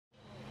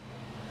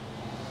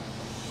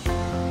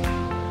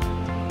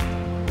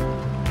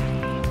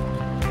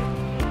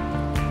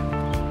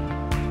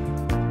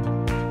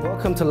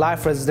Welcome to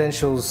LiFE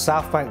Residential's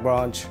South Bank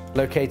branch,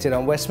 located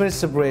on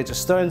Westminster Bridge, a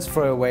stone's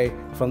throw away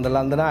from the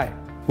London Eye.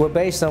 We're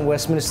based on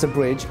Westminster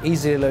Bridge,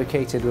 easily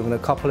located within a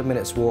couple of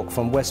minutes walk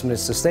from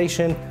Westminster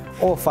Station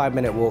or a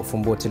 5-minute walk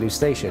from Waterloo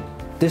Station.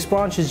 This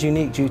branch is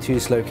unique due to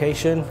its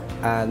location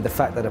and the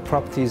fact that the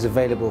properties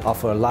available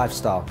offer a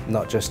lifestyle,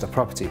 not just a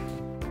property.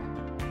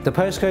 The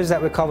postcodes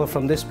that we cover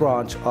from this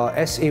branch are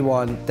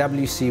SE1,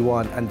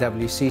 WC1 and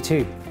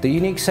WC2. The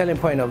unique selling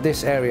point of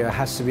this area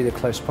has to be the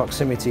close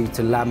proximity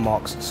to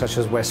landmarks such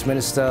as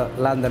Westminster,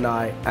 London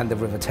Eye and the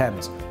River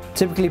Thames.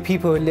 Typically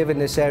people who live in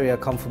this area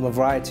come from a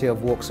variety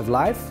of walks of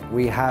life.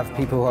 We have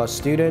people who are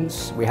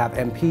students, we have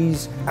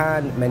MPs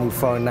and many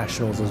foreign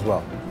nationals as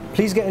well.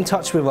 Please get in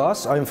touch with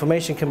us. Our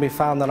information can be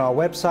found on our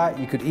website.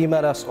 You could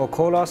email us or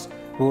call us.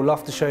 We would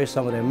love to show you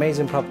some of the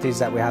amazing properties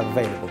that we have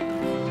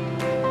available.